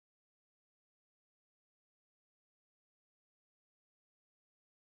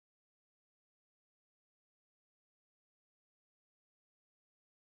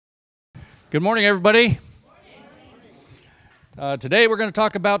Good morning, everybody. Today we're going to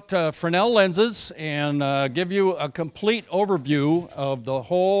talk about Fresnel lenses and give you a complete overview of the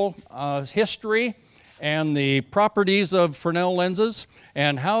whole history and the properties of Fresnel lenses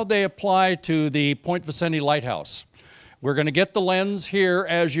and how they apply to the Point Vicente Lighthouse. We're going to get the lens here,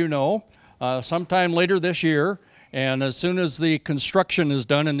 as you know, sometime later this year, and as soon as the construction is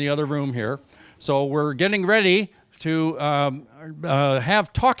done in the other room here. So we're getting ready to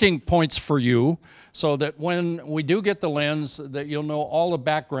have talking points for you so that when we do get the lens that you'll know all the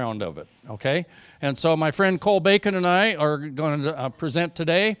background of it, okay? And so my friend Cole Bacon and I are going to present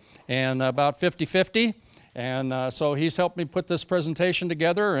today, and about 50-50. And so he's helped me put this presentation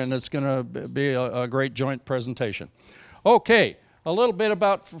together, and it's going to be a great joint presentation. Okay, a little bit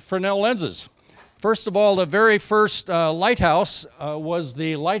about Fresnel lenses. First of all, the very first lighthouse was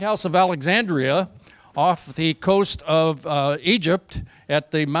the Lighthouse of Alexandria off the coast of Egypt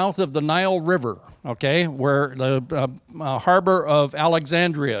at the mouth of the Nile River, okay, where the harbor of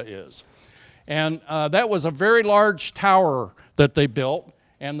Alexandria is. And that was a very large tower that they built,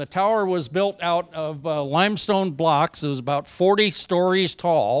 and the tower was built out of limestone blocks. It was about 40 stories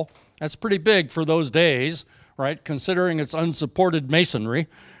tall. That's pretty big for those days, right, considering it's unsupported masonry.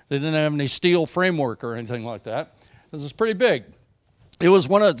 They didn't have any steel framework or anything like that. This is pretty big. It was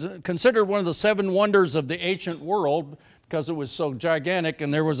considered one of the 7 wonders of the ancient world because it was so gigantic,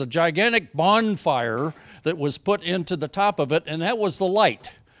 and there was a gigantic bonfire that was put into the top of it, and that was the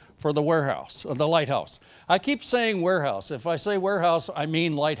light for the warehouse, or the lighthouse. I keep saying warehouse. If I say warehouse, I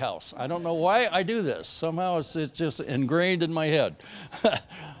mean lighthouse. I don't know why I do this. Somehow it's just ingrained in my head.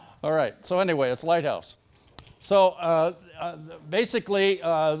 All right, so anyway, it's lighthouse. So basically,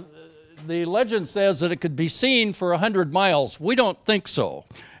 the legend says that it could be seen for 100 miles. We don't think so.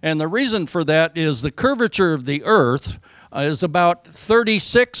 And the reason for that is the curvature of the Earth is about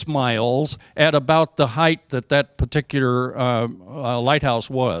 36 miles at about the height that that particular lighthouse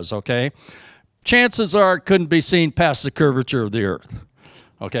was, okay? Chances are it couldn't be seen past the curvature of the Earth,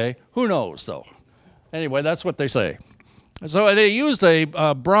 okay? Who knows, though? Anyway, that's what they say. So they used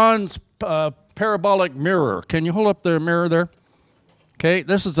a bronze parabolic mirror. Can you hold up the mirror there? Okay,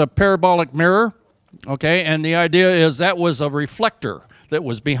 this is a parabolic mirror, okay, and the idea is that was a reflector that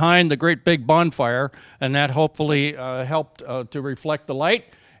was behind the great big bonfire, and that hopefully helped to reflect the light,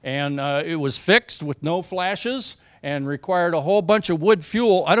 and it was fixed with no flashes and required a whole bunch of wood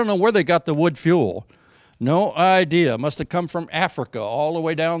fuel. I don't know where they got the wood fuel. No idea. Must have come from Africa all the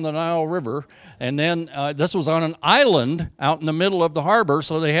way down the Nile River. And then this was on an island out in the middle of the harbor,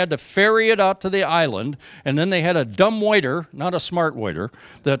 so they had to ferry it out to the island. And then they had a dumb waiter, not a smart waiter,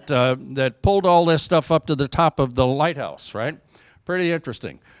 that pulled all this stuff up to the top of the lighthouse, right? Pretty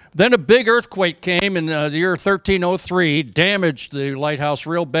interesting. Then a big earthquake came in the year 1303, damaged the lighthouse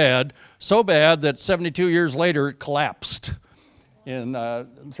real bad, so bad that 72 years later it collapsed in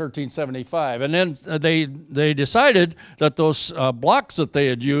 1375. And then they decided that those blocks that they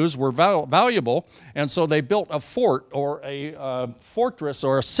had used were valuable, and so they built a fort or a fortress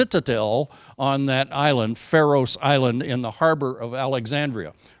or a citadel on that island, Pharos Island, in the harbor of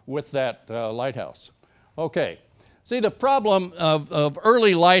Alexandria with that lighthouse. Okay, see, the problem of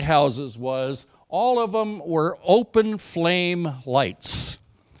early lighthouses was all of them were open flame lights.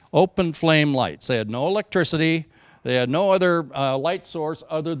 Open flame lights. They had no electricity. They had no other light source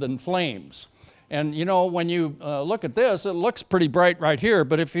other than flames. And you know, when you look at this, it looks pretty bright right here,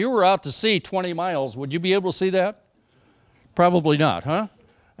 but if you were out to sea 20 miles, would you be able to see that? Probably not, huh?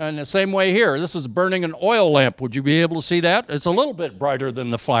 And the same way here, this is burning an oil lamp. Would you be able to see that? It's a little bit brighter than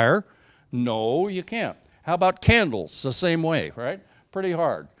the fire. No, you can't. How about candles? The same way, right? Pretty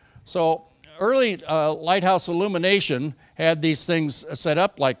hard. So early lighthouse illumination had these things set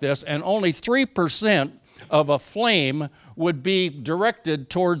up like this, and only 3% of a flame would be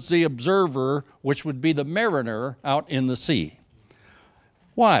directed towards the observer, which would be the mariner out in the sea.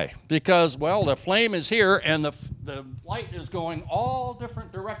 Why? Because, well, the flame is here and the light is going all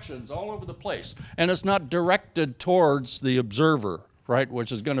different directions, all over the place, and it's not directed towards the observer, right,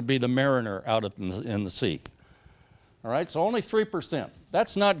 which is going to be the mariner out in the sea. All right, so only 3%.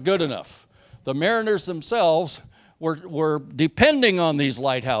 That's not good enough. The mariners themselves were depending on these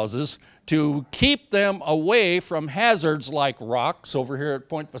lighthouses to keep them away from hazards like rocks over here at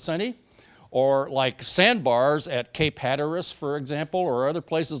Point Vicente, or like sandbars at Cape Hatteras, for example, or other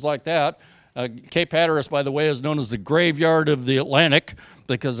places like that. Cape Hatteras, by the way, is known as the graveyard of the Atlantic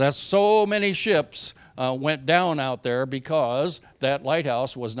because that's so many ships went down out there because that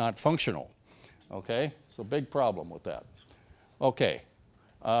lighthouse was not functional. Okay, so big problem with that. Okay.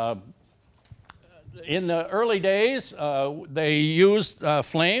 in the early days, they used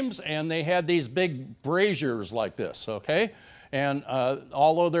flames, and they had these big braziers like this, okay? And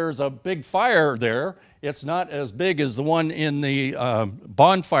although there's a big fire there, it's not as big as the one in the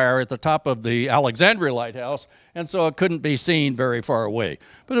bonfire at the top of the Alexandria Lighthouse, and so it couldn't be seen very far away.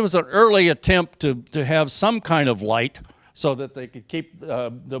 But it was an early attempt to have some kind of light so that they could keep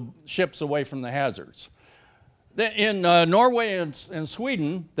the ships away from the hazards. In Norway and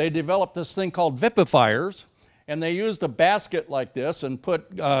Sweden, they developed this thing called vipifiers, and they used a basket like this and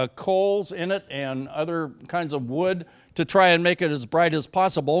put coals in it and other kinds of wood to try and make it as bright as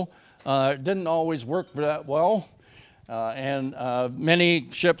possible. It didn't always work that well, and many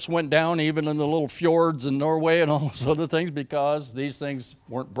ships went down, even in the little fjords in Norway and all those other things, because these things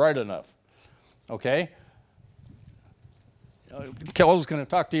weren't bright enough. Okay? Kel's going to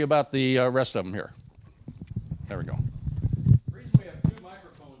talk to you about the rest of them here. There we go. The reason we have two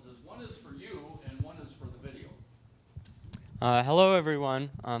microphones is one is for you and one is for the video. Hello, everyone.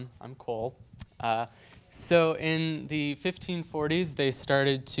 I'm Cole. So in the 1540s, they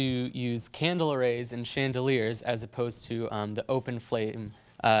started to use candle arrays and chandeliers as opposed to the open flame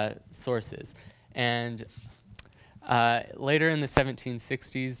sources. And later in the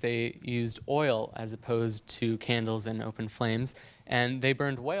 1760s, they used oil as opposed to candles and open flames, and they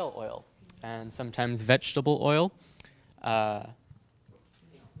burned whale oil and sometimes vegetable oil. And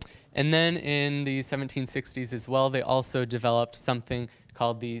then in the 1760s as well, they also developed something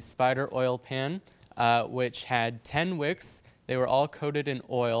called the spider oil pan, which had 10 wicks. They were all coated in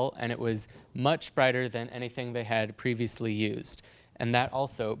oil, and it was much brighter than anything they had previously used. And that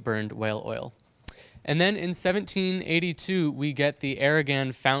also burned whale oil. And then in 1782, we get the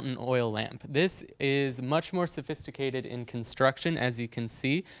Aragon fountain oil lamp. This is much more sophisticated in construction, as you can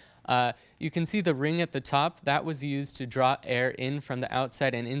see. You can see the ring at the top. That was used to draw air in from the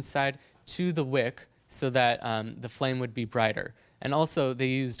outside and inside to the wick so that the flame would be brighter. And also, they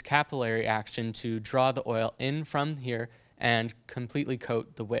used capillary action to draw the oil in from here and completely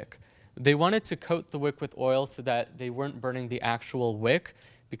coat the wick. They wanted to coat the wick with oil so that they weren't burning the actual wick,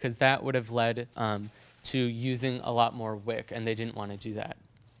 because that would have led to using a lot more wick, and they didn't want to do that.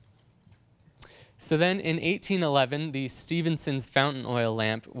 So then in 1811, the Stephenson's fountain oil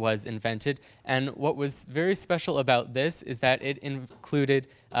lamp was invented, and what was very special about this is that it included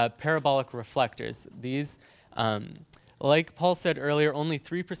parabolic reflectors. These, like Paul said earlier, only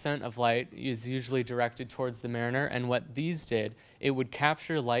 3% of light is usually directed towards the mariner, and what these did, it would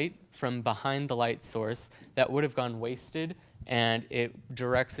capture light from behind the light source that would have gone wasted, and it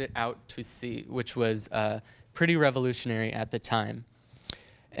directs it out to sea, which was pretty revolutionary at the time.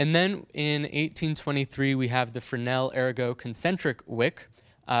 And then in 1823, we have the Fresnel ergo concentric wick.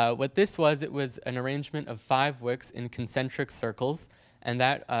 What this was, it was an arrangement of 5 wicks in concentric circles, and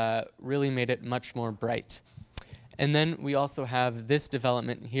that really made it much more bright. And then we also have this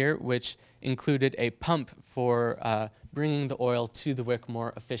development here, which included a pump for bringing the oil to the wick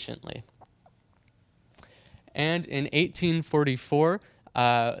more efficiently. And in 1844,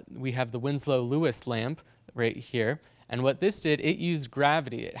 we have the Winslow Lewis lamp right here. And what this did, it used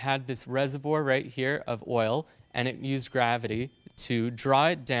gravity. It had this reservoir right here of oil, and it used gravity to draw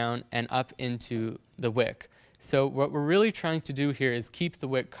it down and up into the wick. So what we're really trying to do here is keep the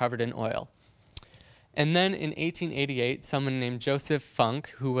wick covered in oil. And then in 1888, someone named Joseph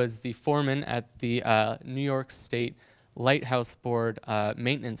Funk, who was the foreman at the New York State Lighthouse Board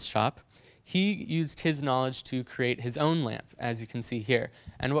maintenance shop, he used his knowledge to create his own lamp, as you can see here.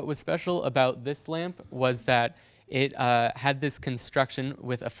 And what was special about this lamp was that it had this construction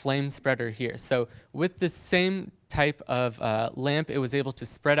with a flame spreader here. So with the same type of lamp, it was able to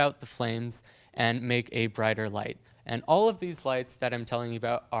spread out the flames and make a brighter light. And all of these lights that I'm telling you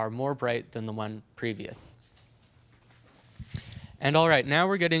about are more bright than the one previous. And all right, now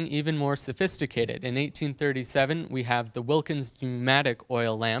we're getting even more sophisticated. In 1837, we have the Wilkins pneumatic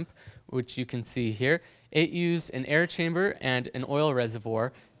oil lamp, which you can see here. It used an air chamber and an oil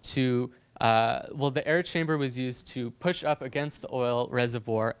reservoir to, the air chamber was used to push up against the oil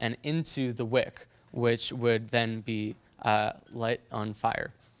reservoir and into the wick, which would then be lit on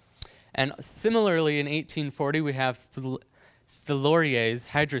fire. And similarly, in 1840, we have Thelorier's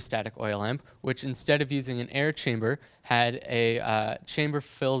hydrostatic oil lamp, which instead of using an air chamber, had a chamber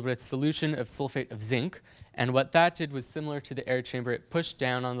filled with solution of sulfate of zinc. And what that did was similar to the air chamber. It pushed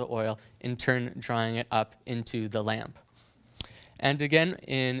down on the oil, in turn drawing it up into the lamp. And again,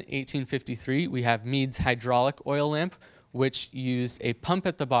 in 1853, we have Mead's hydraulic oil lamp, which used a pump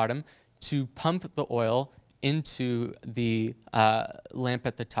at the bottom to pump the oil into the lamp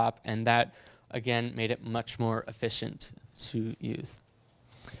at the top, and that, again, made it much more efficient to use.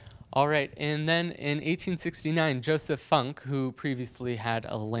 All right, and then in 1869, Joseph Funk, who previously had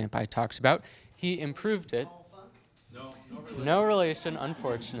a lamp I talked about, he improved it. No relation,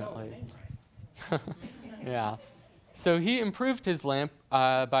 unfortunately. Yeah. So he improved his lamp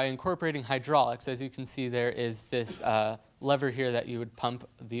by incorporating hydraulics. As you can see, there is this lever here that you would pump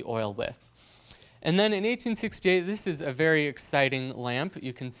the oil with. And then in 1868, this is a very exciting lamp.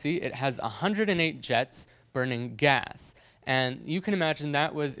 You can see it has 108 jets burning gas. And you can imagine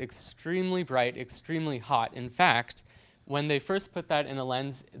that was extremely bright, extremely hot. In fact, when they first put that in a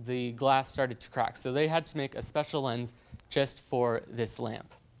lens, the glass started to crack. So they had to make a special lens just for this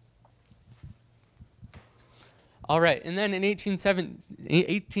lamp. All right, and then in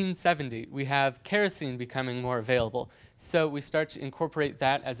 1870, we have kerosene becoming more available. So we start to incorporate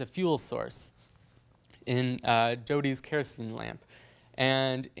that as a fuel source in Doty's kerosene lamp.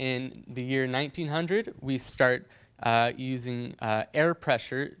 And in the year 1900, we start using air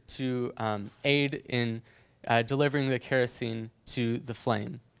pressure to aid in delivering the kerosene to the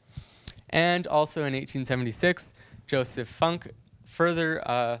flame. And also in 1876, Joseph Funk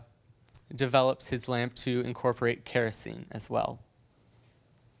further develops his lamp to incorporate kerosene as well.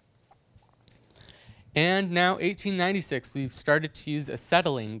 And now 1896, we've started to use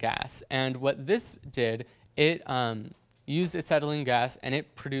acetylene gas. And what this did, it used acetylene gas and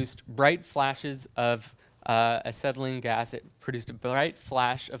it produced bright flashes of acetylene gas. It produced a bright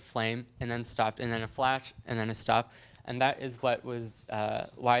flash of flame and then stopped, and then a flash and then a stop. And that is what was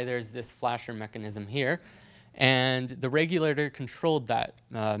why there's this flasher mechanism here. And the regulator controlled that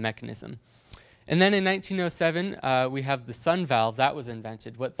mechanism. And then in 1907, we have the sun valve that was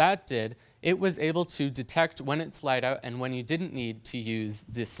invented. What that did, it was able to detect when it's light out and when you didn't need to use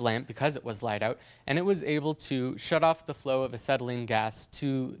this lamp because it was light out, and it was able to shut off the flow of acetylene gas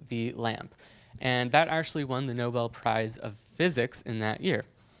to the lamp. And that actually won the Nobel Prize of Physics in that year.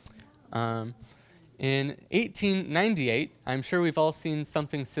 In 1898, I'm sure we've all seen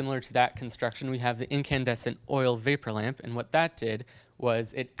something similar to that construction. We have the incandescent oil vapor lamp, and what that did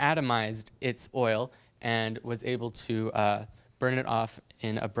was it atomized its oil and was able to burn it off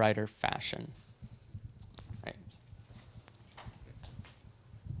in a brighter fashion. Right.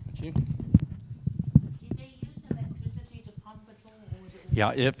 Thank you. Did they use electricity to pump at all, or was it?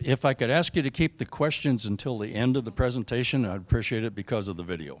 Yeah, if I could ask you to keep the questions until the end of the presentation, I'd appreciate it because of the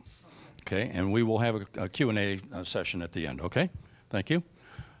video. Okay, and we will have a Q&A session at the end, okay? Thank you.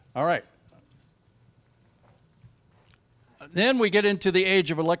 All right. Then we get into the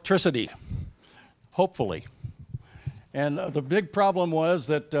age of electricity, hopefully. And the big problem was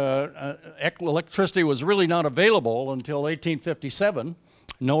that electricity was really not available until 1857.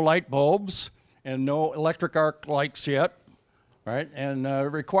 No light bulbs and no electric arc lights yet, right? And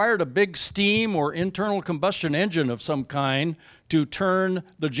required a big steam or internal combustion engine of some kind to turn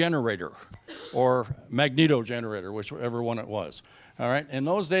the generator or magneto generator, whichever one it was. All right, in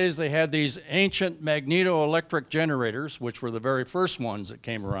those days they had these ancient magneto-electric generators, which were the very first ones that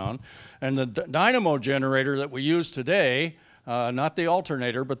came around. And the dynamo generator that we use today, not the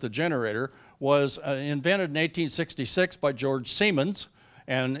alternator, but the generator, was invented in 1866 by George Siemens.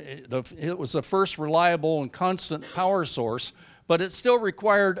 And it was the first reliable and constant power source, but it still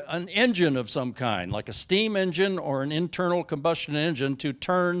required an engine of some kind, like a steam engine or an internal combustion engine to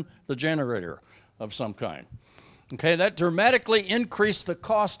turn the generator of some kind. Okay, that dramatically increased the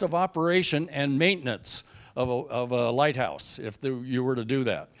cost of operation and maintenance of a lighthouse if you were to do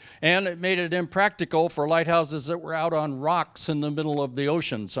that. And it made it impractical for lighthouses that were out on rocks in the middle of the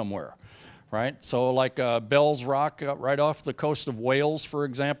ocean somewhere, right? So like Bell's Rock right off the coast of Wales, for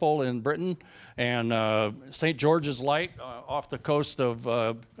example, in Britain, and St. George's Light off the coast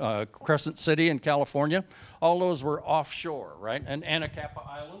of Crescent City in California. All those were offshore, right? And Anacapa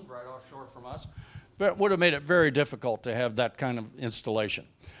Island right offshore from us. But it would have made it very difficult to have that kind of installation.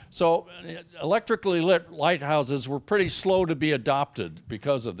 So electrically lit lighthouses were pretty slow to be adopted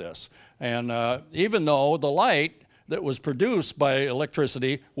because of this. And even though the light that was produced by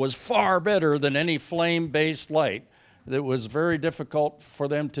electricity was far better than any flame-based light, it was very difficult for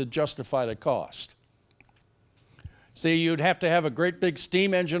them to justify the cost. See, you'd have to have a great big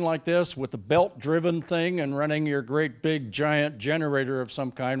steam engine like this with a belt-driven thing and running your great big giant generator of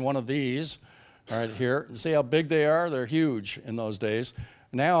some kind, one of these. Right here, see how big they are? They're huge in those days.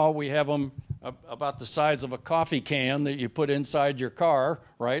 Now we have them about the size of a coffee can that you put inside your car,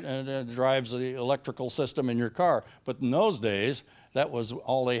 right? And it drives the electrical system in your car. But in those days, that was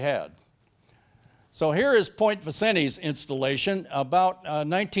all they had. So here is Point Vicenti's installation about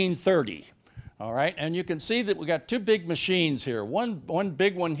 1930. All right, and you can see that we got two big machines here. One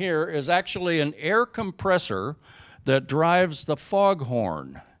big one here is actually an air compressor that drives the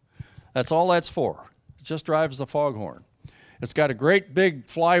foghorn. That's all that's for. It just drives the foghorn. It's got a great big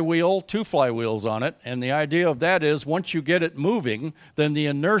flywheel, 2 flywheels on it, and the idea of that is once you get it moving, then the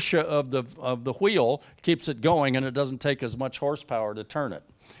inertia of the wheel keeps it going, and it doesn't take as much horsepower to turn it,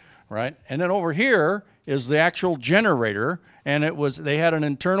 right? And then over here is the actual generator, and they had an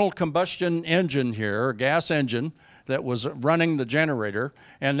internal combustion engine here, a gas engine, that was running the generator,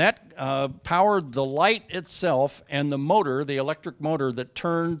 and that powered the light itself and the motor, the electric motor that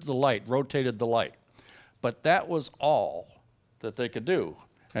turned the light, rotated the light. But that was all that they could do.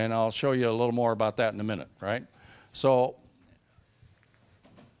 And I'll show you a little more about that in a minute, right? So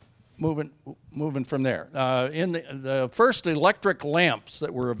moving from there. In the first electric lamps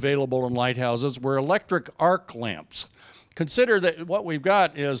that were available in lighthouses were electric arc lamps. Consider that what we've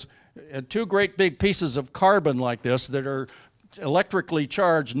got is 2 great big pieces of carbon like this that are electrically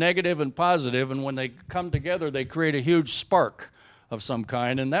charged, negative and positive, and when they come together, they create a huge spark of some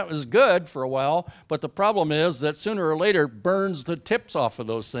kind, and that was good for a while, but the problem is that sooner or later burns the tips off of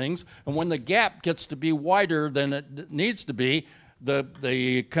those things, and when the gap gets to be wider than it needs to be,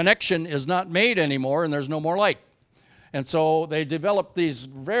 the connection is not made anymore and there's no more light. And so they developed these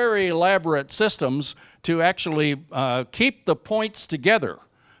very elaborate systems to actually keep the points together.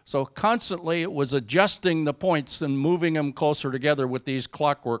 So constantly it was adjusting the points and moving them closer together with these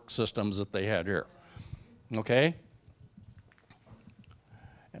clockwork systems that they had here. Okay?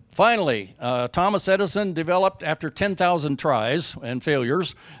 Finally, Thomas Edison developed, after 10,000 tries and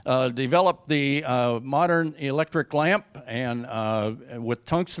failures, developed the modern electric lamp and with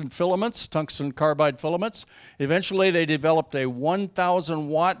tungsten filaments, tungsten carbide filaments. Eventually, they developed a 1,000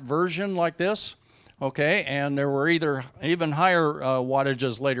 watt version like this, okay, and there were even higher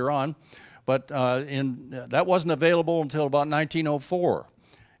wattages later on, but that wasn't available until about 1904.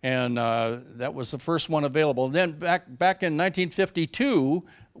 And that was the first one available. Then back in 1952,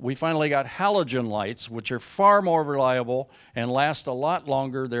 we finally got halogen lights, which are far more reliable and last a lot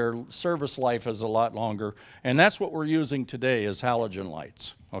longer. Their service life is a lot longer. And that's what we're using today is halogen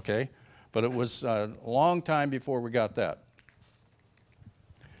lights, okay? But it was a long time before we got that.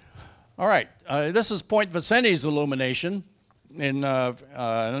 All right, this is Point Vicenti's illumination. In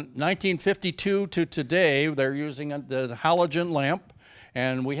 1952 to today, they're using the halogen lamp.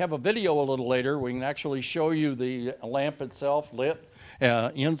 And we have a video a little later. We can actually show you the lamp itself lit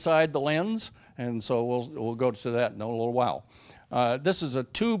inside the lens. And so we'll go to that in a little while. This is a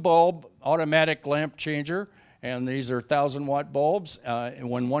 2-bulb automatic lamp changer. And these are 1,000 watt bulbs. And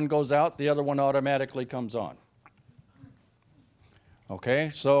when one goes out, the other one automatically comes on. Okay,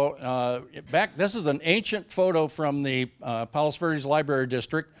 so this is an ancient photo from the Palos Verdes Library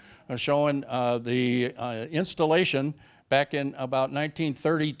District showing the installation back in about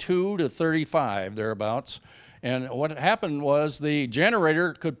 1932 to 35, thereabouts. And what happened was the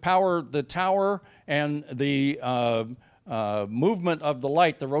generator could power the tower and the movement of the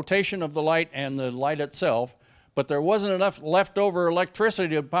light, the rotation of the light and the light itself, but there wasn't enough leftover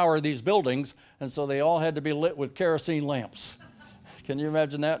electricity to power these buildings, and so they all had to be lit with kerosene lamps. Can you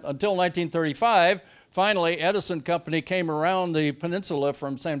imagine that? Until 1935, finally, Edison Company came around the peninsula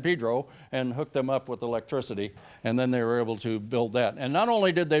from San Pedro and hooked them up with electricity, and then they were able to build that. And not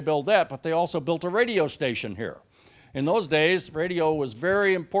only did they build that, but they also built a radio station here. In those days, radio was a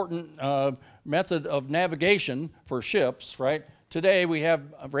very important method of navigation for ships, right? Today, we have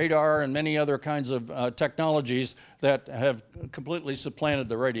radar and many other kinds of technologies that have completely supplanted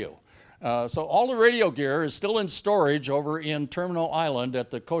the radio. So all the radio gear is still in storage over in Terminal Island at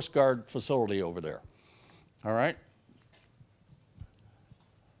the Coast Guard facility over there. All right.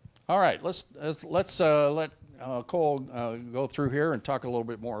 All right. Let's let Cole go through here and talk a little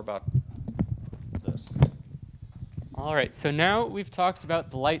bit more about this. All right. So now we've talked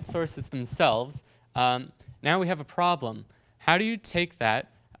about the light sources themselves. Now we have a problem. How do you take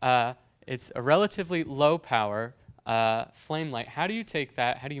that? It's a relatively low power flame light. How do you take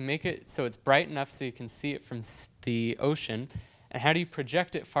that? How do you make it so it's bright enough so you can see it from the ocean? And how do you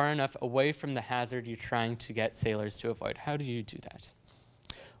project it far enough away from the hazard you're trying to get sailors to avoid? How do you do that?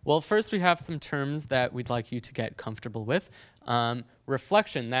 Well, first we have some terms that we'd like you to get comfortable with.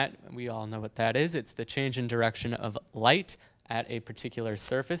 Reflection, that we all know what that is. It's the change in direction of light at a particular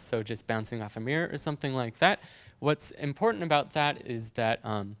surface, so just bouncing off a mirror or something like that. What's important about that is that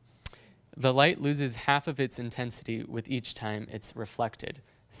the light loses half of its intensity with each time it's reflected,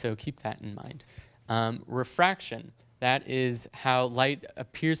 so keep that in mind. Refraction, that is how light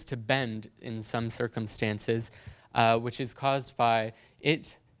appears to bend in some circumstances, which is caused by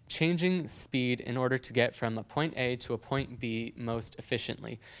it changing speed in order to get from a point A to a point B most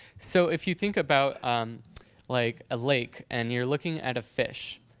efficiently. So if you think about like a lake and you're looking at a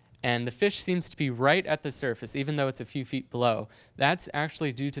fish, and the fish seems to be right at the surface, even though it's a few feet below. That's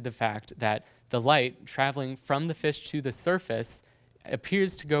actually due to the fact that the light traveling from the fish to the surface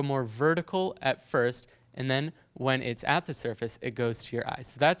appears to go more vertical at first, and then when it's at the surface, it goes to your eye.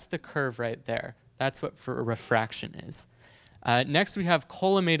 So that's the curve right there. That's what refraction is. Next, we have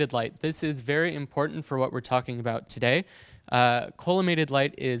collimated light. This is very important for what we're talking about today. Collimated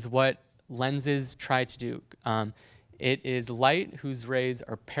light is what lenses try to do. It is light whose rays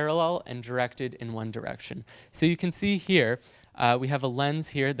are parallel and directed in one direction. So you can see here, we have a lens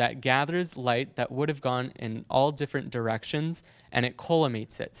here that gathers light that would have gone in all different directions, and it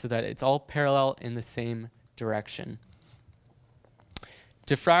collimates it so that it's all parallel in the same direction.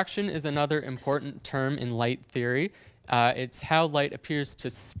 Diffraction is another important term in light theory. It's how light appears to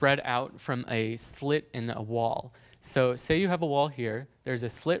spread out from a slit in a wall. So say you have a wall here, there's a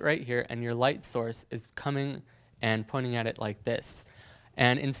slit right here, and your light source is coming and pointing at it like this.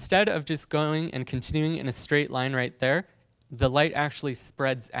 And instead of just going and continuing in a straight line right there, the light actually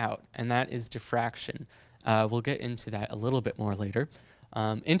spreads out, and that is diffraction. We'll get into that a little bit more later.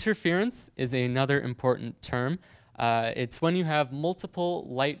 Interference is another important term. It's when you have multiple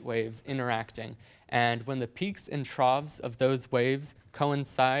light waves interacting, and when the peaks and troughs of those waves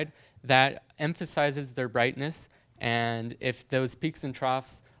coincide, that emphasizes their brightness, and if those peaks and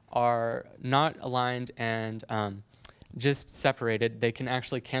troughs are not aligned and just separated, they can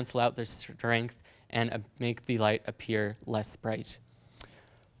actually cancel out their strength and make the light appear less bright.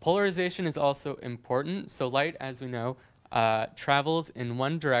 Polarization is also important. So light, as we know, travels in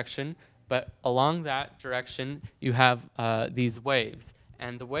one direction, but along that direction you have these waves.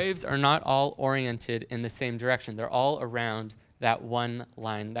 And the waves are not all oriented in the same direction. They're all around that one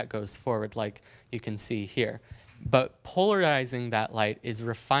line that goes forward, like you can see here. But polarizing that light is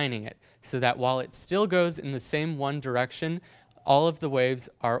refining it so that while it still goes in the same one direction, all of the waves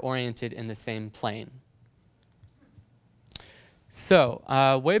are oriented in the same plane. So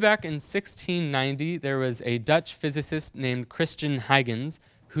way back in 1690, there was a Dutch physicist named Christian Huygens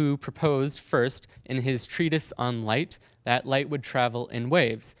who proposed first in his treatise on light that light would travel in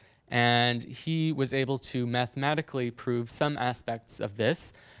waves. And he was able to mathematically prove some aspects of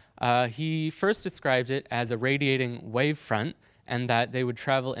this. He first described it as a radiating wave front and that they would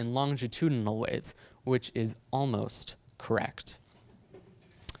travel in longitudinal waves, which is almost correct.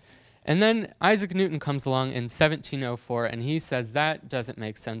 And then Isaac Newton comes along in 1704 and he says that doesn't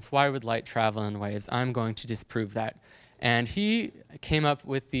make sense. Why would light travel in waves? I'm going to disprove that. And he came up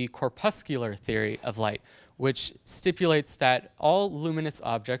with the corpuscular theory of light, which stipulates that all luminous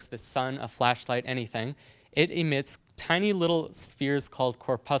objects, the sun, a flashlight, anything, it emits tiny little spheres called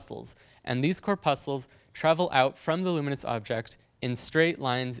corpuscles. And these corpuscles travel out from the luminous object in straight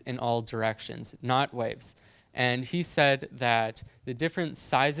lines in all directions, not waves. And he said that the different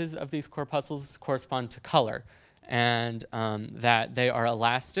sizes of these corpuscles correspond to color, and that they are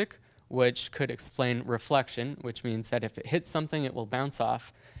elastic, which could explain reflection, which means that if it hits something, it will bounce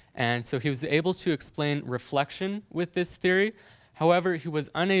off. And so he was able to explain reflection with this theory. However, he was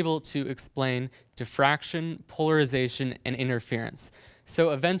unable to explain diffraction, polarization, and interference.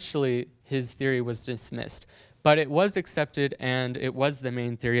 So eventually, his theory was dismissed. But it was accepted, and it was the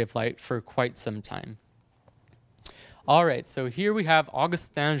main theory of light for quite some time. All right, so here we have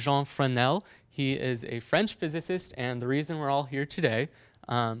Augustin Jean Fresnel. He is a French physicist, and the reason we're all here today,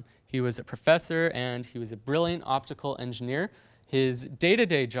 he was a professor, and he was a brilliant optical engineer. His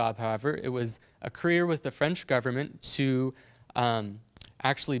day-to-day job, however, it was a career with the French government to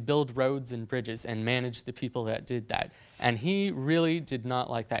actually build roads and bridges and manage the people that did that. And he really did not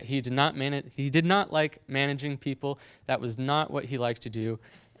like that. He did not like managing people. That was not what he liked to do.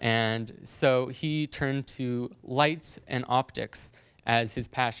 And so he turned to light and optics as his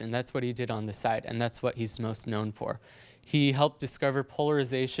passion. That's what he did on the side, and that's what he's most known for. He helped discover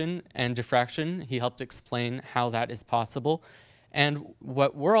polarization and diffraction. He helped explain how that is possible. And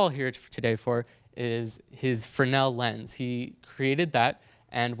what we're all here today for is his Fresnel lens. He created that,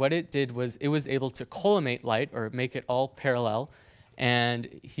 and what it did was it was able to collimate light, or make it all parallel,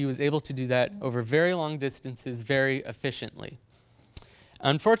 and he was able to do that over very long distances very efficiently.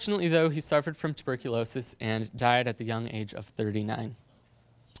 Unfortunately, though, he suffered from tuberculosis and died at the young age of 39.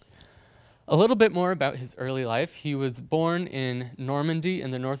 A little bit more about his early life. He was born in Normandy in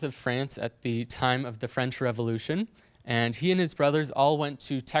the north of France at the time of the French Revolution. And he and his brothers all went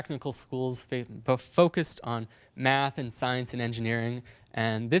to technical schools focused on math and science and engineering.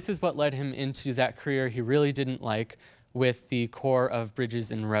 And this is what led him into that career he really didn't like with the core of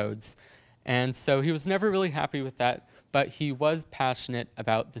bridges and roads. And so he was never really happy with that, but he was passionate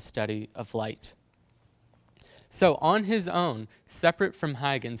about the study of light. So on his own, separate from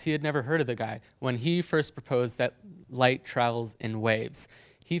Huygens, he had never heard of the guy when he first proposed that light travels in waves.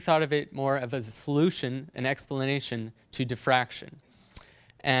 He thought of it more of as a solution, an explanation to diffraction.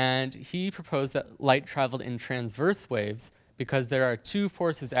 And he proposed that light traveled in transverse waves because there are two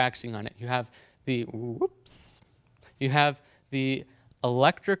forces acting on it. You have the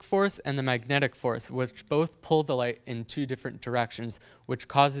electric force and the magnetic force, which both pull the light in two different directions, which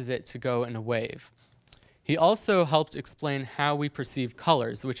causes it to go in a wave. He also helped explain how we perceive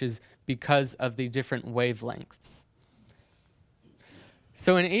colors, which is because of the different wavelengths.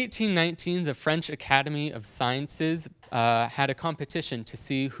 So in 1819, the French Academy of Sciences had a competition to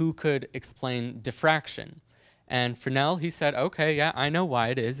see who could explain diffraction. And Fresnel, he said, okay, yeah, I know why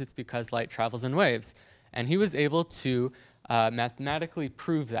it is. It's because light travels in waves. And he was able to mathematically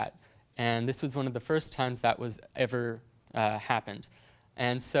prove that. And this was one of the first times that was ever happened.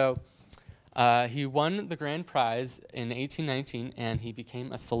 And so he won the grand prize in 1819, and he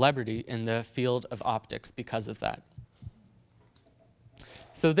became a celebrity in the field of optics because of that.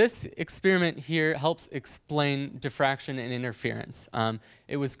 So this experiment here helps explain diffraction and interference.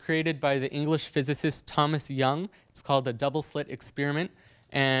 It was created by the English physicist Thomas Young. It's called the double slit experiment.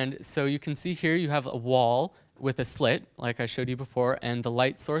 And so you can see here you have a wall with a slit, like I showed you before, and the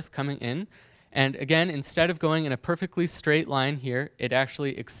light source coming in. And again, instead of going in a perfectly straight line here, it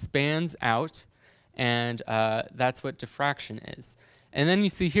actually expands out, and that's what diffraction is. And then you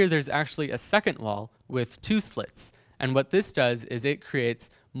see here there's actually a second wall with two slits. And what this does is it creates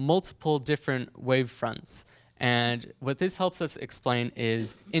multiple different wave fronts. And what this helps us explain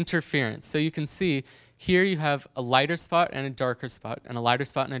is interference. So you can see here you have a lighter spot and a darker spot, and a lighter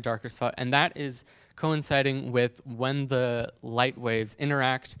spot and a darker spot, and that is coinciding with when the light waves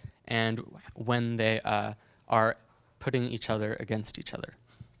interact and when they are putting each other against each other.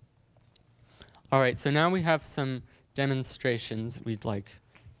 All right, so now we have some demonstrations we'd like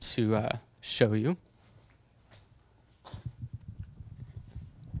to show you.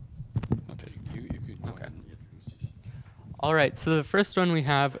 Okay, you could go ahead and introduce. All right, so the first one we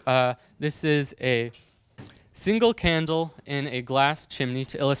have, this is a single candle in a glass chimney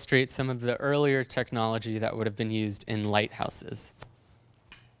to illustrate some of the earlier technology that would have been used in lighthouses.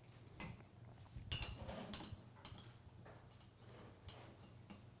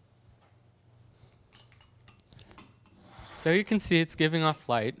 So you can see it's giving off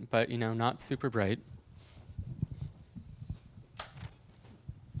light, but not super bright.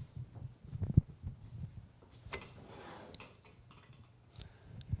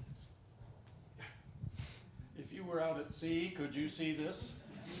 If you were out at sea, could you see this?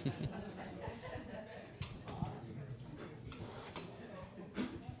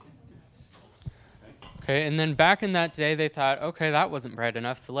 Okay, and then back in that day, they thought, okay, that wasn't bright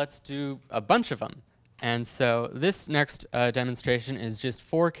enough, so let's do a bunch of them. And so this next demonstration is just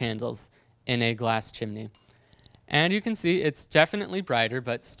 4 candles in a glass chimney. And you can see it's definitely brighter,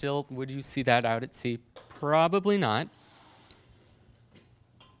 but still, would you see that out at sea? Probably not.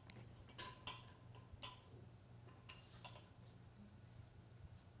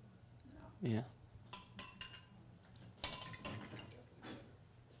 Yeah.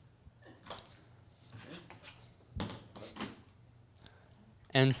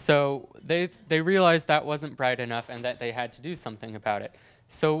 And so they realized that wasn't bright enough and that they had to do something about it.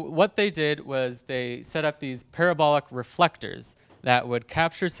 So what they did was they set up these parabolic reflectors that would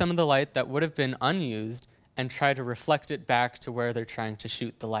capture some of the light that would have been unused and try to reflect it back to where they're trying to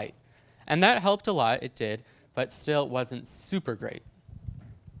shoot the light. And that helped a lot, it did, but still it wasn't super great.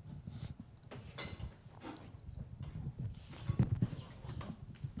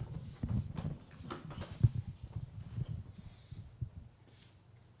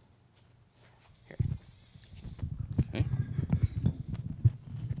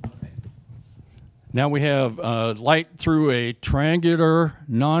 Now we have light through a triangular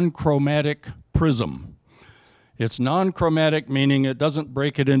non-chromatic prism. It's non-chromatic, meaning it doesn't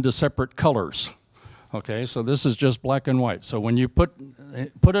break it into separate colors. Okay, so this is just black and white. So when you put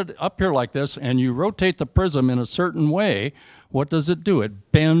it up here like this and you rotate the prism in a certain way, what does it do?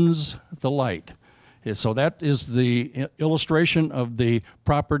 It bends the light. So that is the illustration of the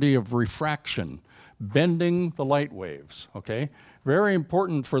property of refraction, bending the light waves, okay? Very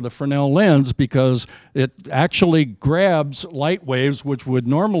important for the Fresnel lens because it actually grabs light waves which would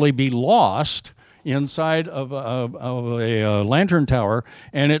normally be lost inside of a lantern tower,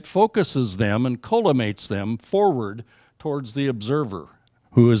 and it focuses them and collimates them forward towards the observer,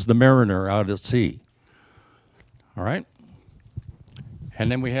 who is the mariner out at sea. All right?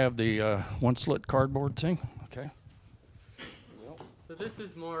 And then we have the one-slit cardboard thing, okay? So this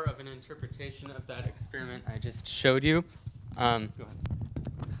is more of an interpretation of that experiment I just showed you. Go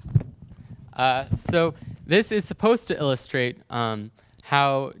ahead. So this is supposed to illustrate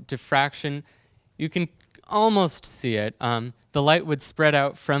how diffraction, you can almost see it. The light would spread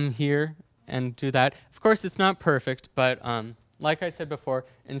out from here and do that. Of course, it's not perfect, but like I said before,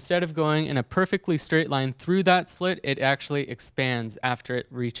 instead of going in a perfectly straight line through that slit, it actually expands after it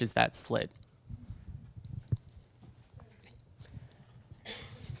reaches that slit.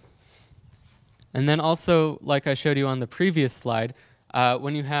 And then also, like I showed you on the previous slide,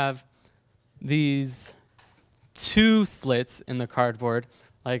 when you have these two slits in the cardboard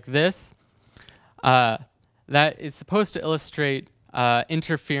like this, that is supposed to illustrate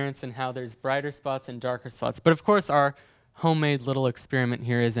interference and how there's brighter spots and darker spots. But of course, our homemade little experiment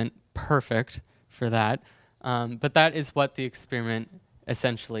here isn't perfect for that. But that is what the experiment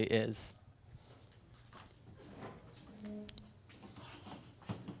essentially is.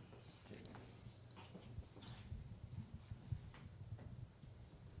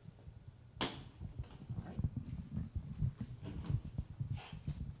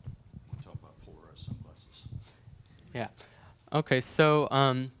 Yeah. Okay,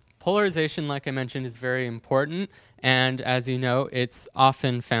 so polarization, like I mentioned, is very important. And as you know, it's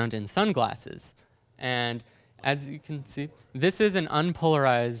often found in sunglasses. And as you can see, this is an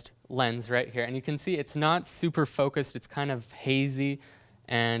unpolarized lens right here. And you can see it's not super focused. It's kind of hazy.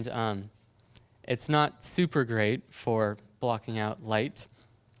 And it's not super great for blocking out light.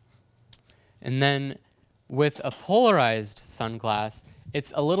 And then with a polarized sunglass,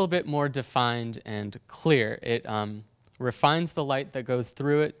 it's a little bit more defined and clear. It refines the light that goes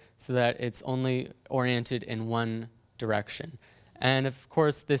through it so that it's only oriented in one direction. And of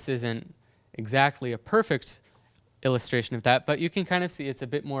course, this isn't exactly a perfect illustration of that, but you can kind of see it's a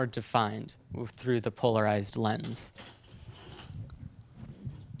bit more defined through the polarized lens.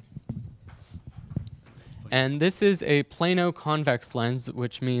 And this is a plano convex lens,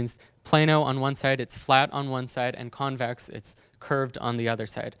 which means plano on one side, it's flat on one side, and convex, it's curved on the other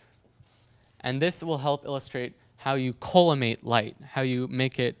side. And this will help illustrate how you collimate light, how you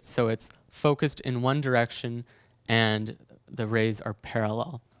make it so it's focused in one direction and the rays are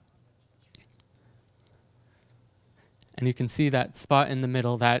parallel. And you can see that spot in the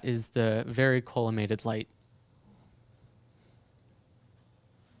middle, that is the very collimated light.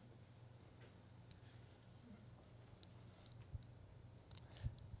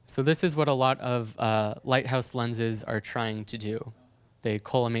 So this is what a lot of lighthouse lenses are trying to do. They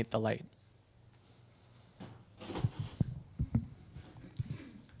collimate the light.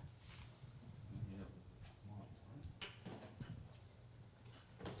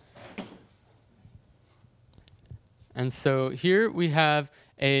 And so here we have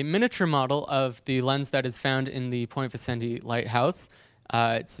a miniature model of the lens that is found in the Point Vicente Lighthouse.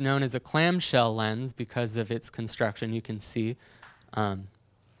 It's known as a clamshell lens because of its construction, you can see. And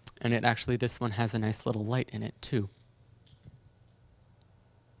it actually, this one has a nice little light in it too.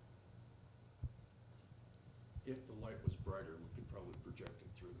 If the light was brighter, we could probably project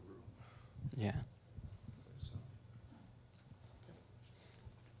it through the room. Yeah.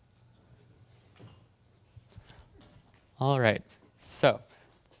 All right, so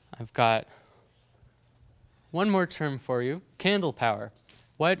I've got one more term for you, candle power.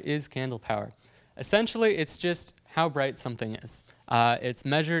 What is candle power? Essentially, it's just how bright something is. It's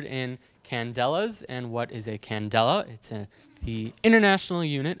measured in candelas, and what is a candela? It's the international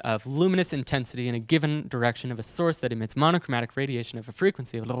unit of luminous intensity in a given direction of a source that emits monochromatic radiation of a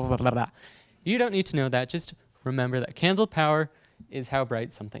frequency of blah, blah, blah, blah, blah. You don't need to know that, just remember that candle power is how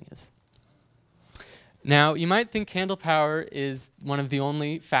bright something is. Now, you might think candle power is one of the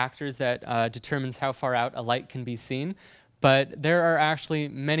only factors that determines how far out a light can be seen, but there are actually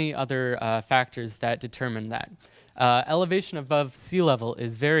many other factors that determine that. Elevation above sea level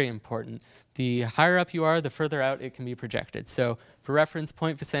is very important. The higher up you are, the further out it can be projected. So for reference,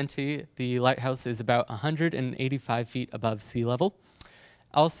 Point Vicente, the lighthouse is about 185 feet above sea level.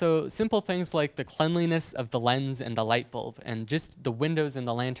 Also, simple things like the cleanliness of the lens and the light bulb, and just the windows in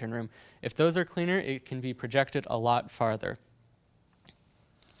the lantern room. If those are cleaner, it can be projected a lot farther.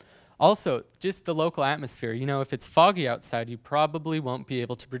 Also, just the local atmosphere. You know, if it's foggy outside, you probably won't be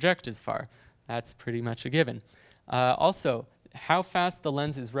able to project as far. That's pretty much a given. Also, how fast the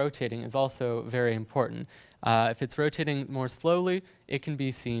lens is rotating is also very important. If it's rotating more slowly, it can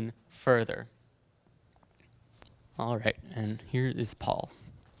be seen further. All right, and here is Paul.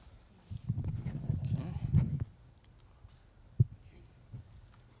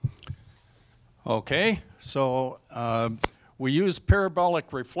 Okay, so we use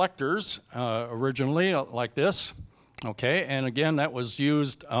parabolic reflectors originally like this, Okay, and again, that was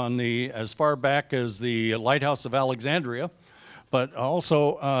used on as far back as the Lighthouse of Alexandria, but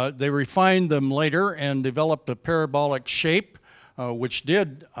also they refined them later and developed a parabolic shape, which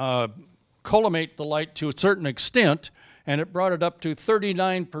did collimate the light to a certain extent, and it brought it up to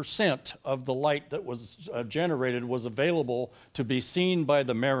 39% of the light that was generated was available to be seen by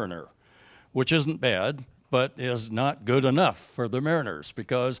the mariner, which isn't bad, but is not good enough for the mariners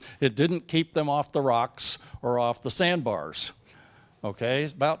because it didn't keep them off the rocks or off the sandbars. Okay,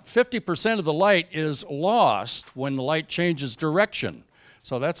 about 50% of the light is lost when the light changes direction.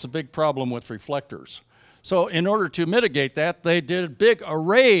 So that's a big problem with reflectors. So in order to mitigate that, they did big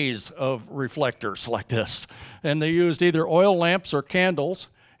arrays of reflectors like this. And they used either oil lamps or candles,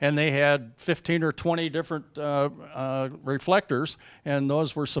 and they had 15 or 20 different reflectors, and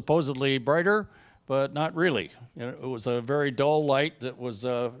those were supposedly brighter, but not really. You know, it was a very dull light that was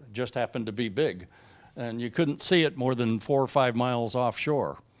just happened to be big. And you couldn't see it more than 4 or 5 miles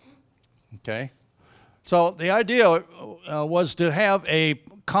offshore. Okay? So the idea was to have a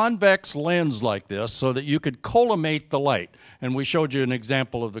convex lens like this so that you could collimate the light. And we showed you an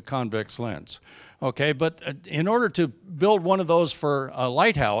example of the convex lens. Okay, but in order to build one of those for a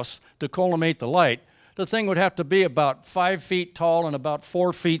lighthouse to collimate the light, the thing would have to be about 5 feet tall and about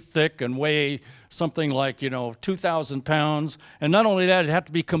 4 feet thick and weigh something like, 2,000 pounds. And not only that, it'd have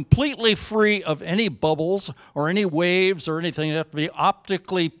to be completely free of any bubbles or any waves or anything. It'd have to be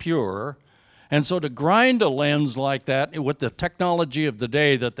optically pure. And so to grind a lens like that with the technology of the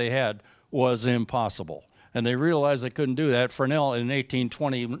day that they had was impossible. And they realized they couldn't do that. Fresnel in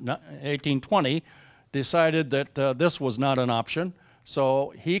 1820 decided that this was not an option.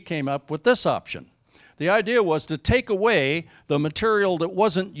 So he came up with this option. The idea was to take away the material that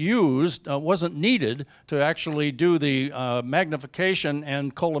wasn't used, wasn't needed to actually do the magnification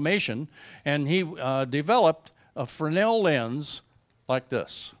and collimation, and he developed a Fresnel lens like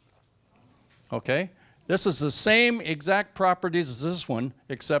this. Okay? This is the same exact properties as this one,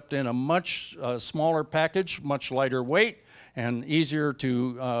 except in a much smaller package, much lighter weight, and easier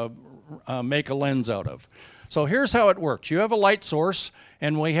to make a lens out of. So here's how it works. You have a light source,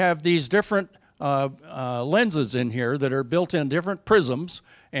 and we have these different lenses in here that are built in different prisms,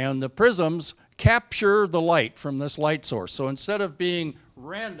 and the prisms capture the light from this light source. So instead of being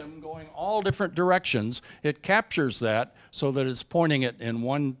random, going all different directions, it captures that so that it's pointing it in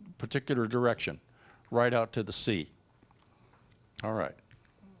one particular direction, right out to the sea. All right.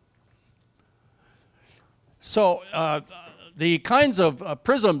 So the kinds of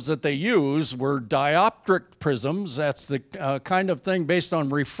prisms that they used were dioptric prisms. That's the kind of thing based on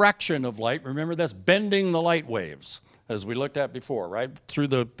refraction of light. Remember, that's bending the light waves, as we looked at before, right, through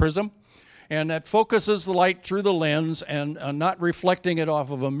the prism. And that focuses the light through the lens and not reflecting it off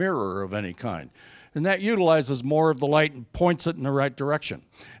of a mirror of any kind. And that utilizes more of the light and points it in the right direction.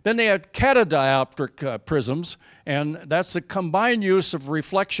 Then they had catadioptric prisms, and that's the combined use of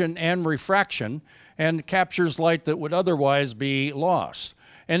reflection and refraction, and captures light that would otherwise be lost.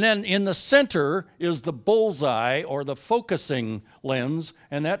 And then in the center is the bullseye, or the focusing lens,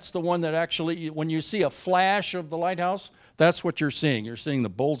 and that's the one that actually, when you see a flash of the lighthouse, that's what you're seeing. You're seeing the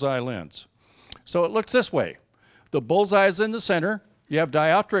bullseye lens. So it looks this way. The bullseye is in the center. You have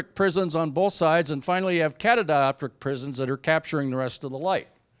dioptric prisms on both sides, and finally you have catadioptric prisms that are capturing the rest of the light.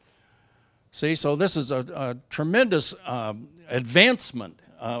 See, so this is a tremendous advancement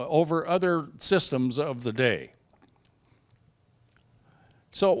over other systems of the day.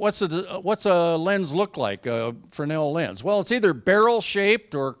 So what's a lens look like, a Fresnel lens? Well, it's either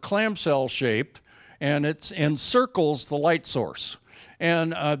barrel-shaped or clamshell-shaped, and it encircles the light source.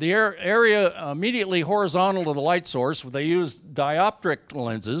 And the area immediately horizontal to the light source, they use dioptric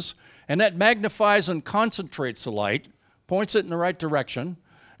lenses, and that magnifies and concentrates the light, points it in the right direction,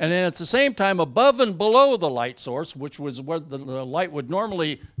 and then at the same time, above and below the light source, which was where the light would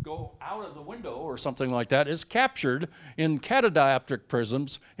normally go out of the window or something like that, is captured in catadioptric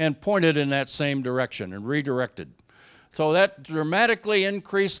prisms and pointed in that same direction and redirected. So that dramatically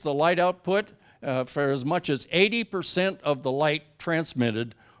increased the light output for as much as 80% of the light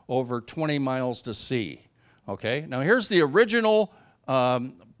transmitted over 20 miles to sea. Okay, now here's the original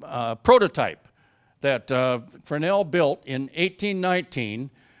prototype that Fresnel built in 1819.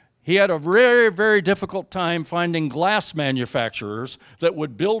 He had a very, very difficult time finding glass manufacturers that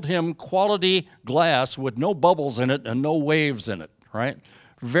would build him quality glass with no bubbles in it and no waves in it, right?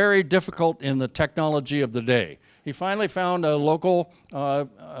 Very difficult in the technology of the day. He finally found a local glass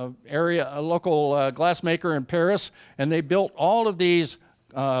maker in Paris, and they built all of these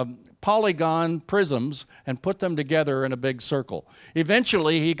polygon prisms and put them together in a big circle.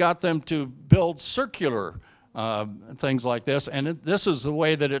 Eventually, he got them to build circular things like this. And this is the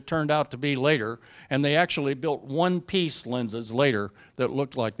way that it turned out to be later. And they actually built one-piece lenses later that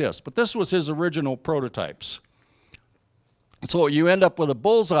looked like this. But this was his original prototypes. So you end up with a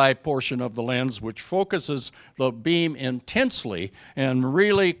bullseye portion of the lens which focuses the beam intensely and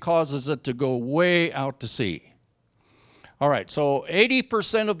really causes it to go way out to sea. All right, so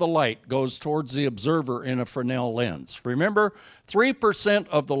 80% of the light goes towards the observer in a Fresnel lens. Remember, 3%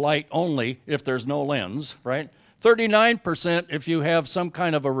 of the light only if there's no lens, right? 39% if you have some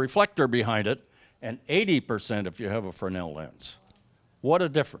kind of a reflector behind it, and 80% if you have a Fresnel lens. What a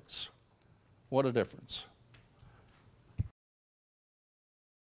difference. What a difference.